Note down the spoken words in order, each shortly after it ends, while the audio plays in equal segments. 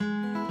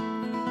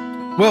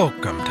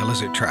Welcome to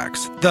Lizard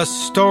Tracks, the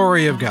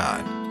story of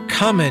God.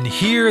 Come and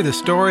hear the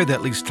story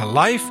that leads to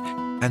life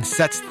and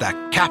sets the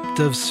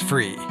captives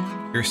free.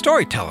 Your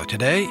storyteller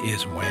today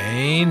is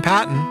Wayne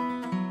Patton.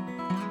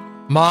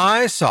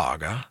 My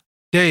saga,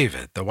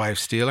 David, the wife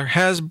stealer,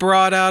 has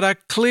brought out a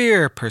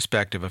clear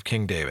perspective of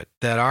King David,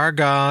 that our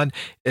God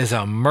is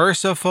a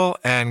merciful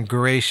and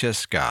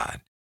gracious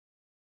God.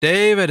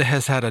 David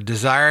has had a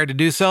desire to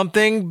do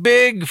something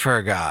big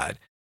for God,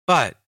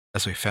 but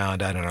as we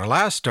found out in our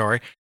last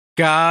story,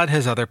 God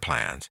has other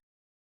plans.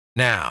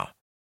 Now,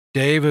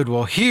 David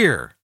will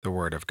hear the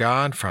word of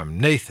God from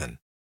Nathan,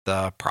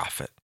 the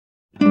prophet.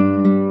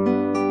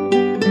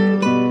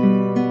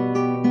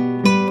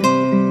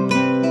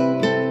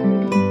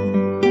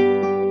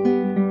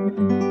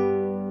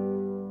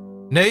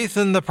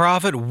 Nathan, the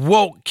prophet,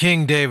 woke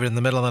King David in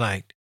the middle of the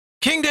night.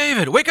 King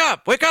David, wake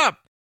up, wake up.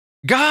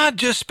 God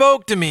just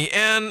spoke to me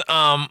and,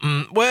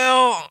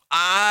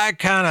 I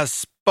kind of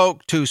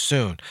spoke too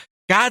soon.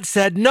 God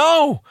said,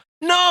 no,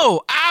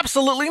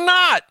 absolutely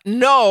not.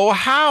 No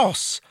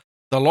house.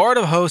 The Lord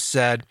of hosts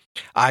said,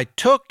 I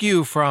took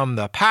you from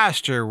the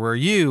pasture where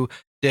you,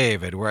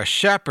 David, were a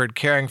shepherd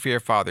caring for your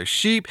father's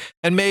sheep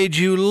and made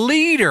you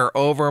leader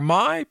over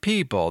my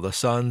people, the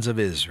sons of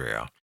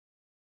Israel.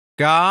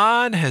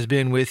 God has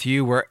been with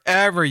you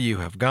wherever you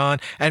have gone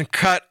and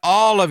cut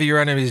all of your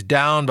enemies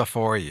down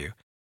before you.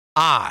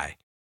 I,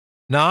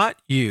 not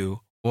you,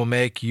 will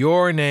make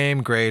your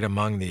name great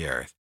among the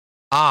earth.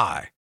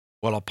 I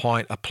will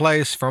appoint a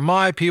place for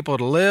my people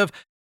to live.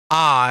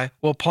 I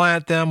will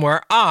plant them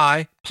where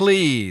I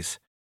please.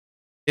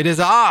 It is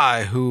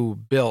I who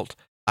built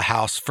a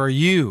house for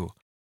you.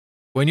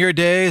 When your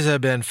days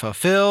have been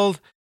fulfilled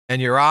and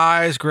your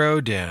eyes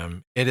grow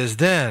dim, it is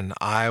then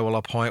I will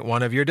appoint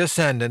one of your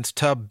descendants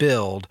to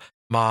build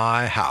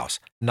my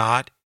house,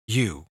 not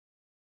you.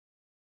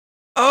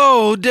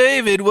 Oh,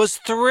 David was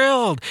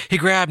thrilled. He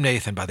grabbed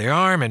Nathan by the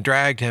arm and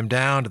dragged him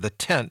down to the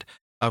tent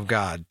of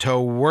God to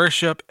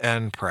worship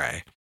and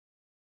pray.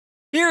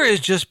 Here is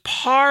just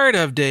part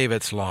of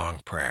David's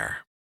long prayer.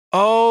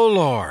 O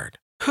Lord,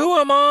 who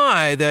am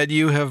I that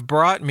you have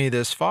brought me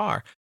this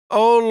far?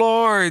 O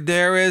Lord,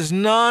 there is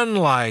none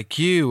like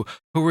you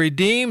who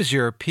redeems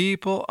your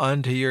people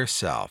unto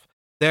yourself.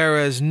 There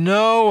is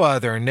no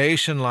other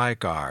nation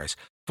like ours.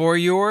 For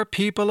your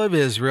people of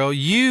Israel,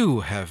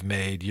 you have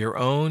made your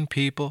own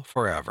people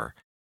forever.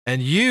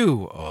 And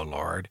you, O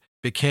Lord,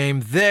 became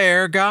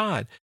their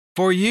God.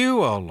 For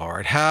you, O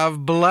Lord,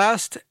 have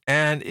blessed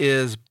and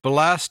is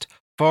blessed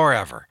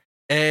forever.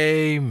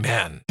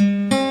 Amen.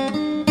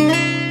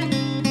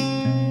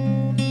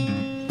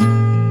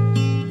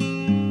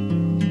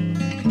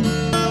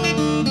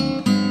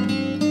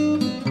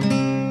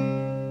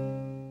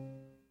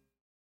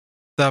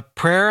 The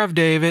prayer of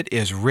David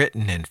is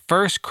written in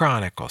 1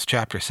 Chronicles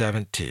chapter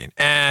 17,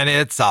 and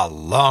it's a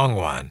long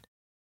one.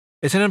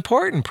 It's an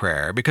important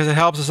prayer because it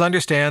helps us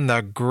understand the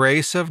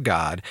grace of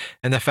God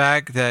and the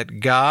fact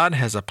that God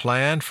has a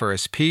plan for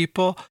his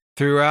people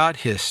throughout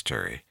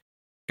history.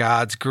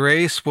 God's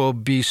grace will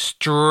be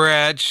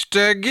stretched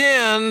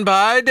again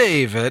by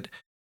David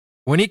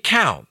when he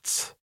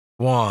counts.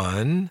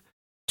 1,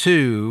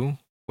 2,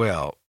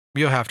 well,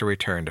 you'll have to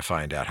return to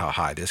find out how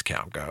high this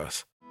count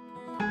goes.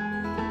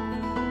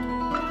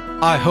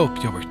 I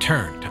hope you'll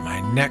return to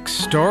my next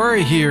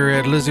story here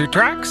at Lizard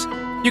Tracks.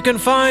 You can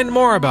find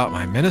more about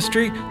my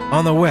ministry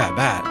on the web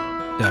at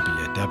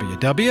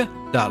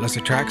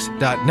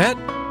www.lizardtracks.net.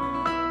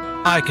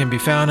 I can be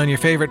found on your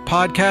favorite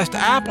podcast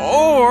app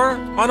or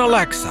on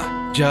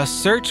Alexa.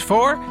 Just search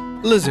for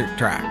Lizard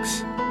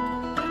Tracks.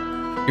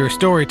 Your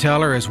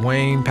storyteller is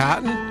Wayne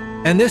Patton,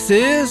 and this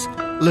is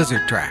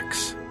Lizard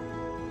Tracks.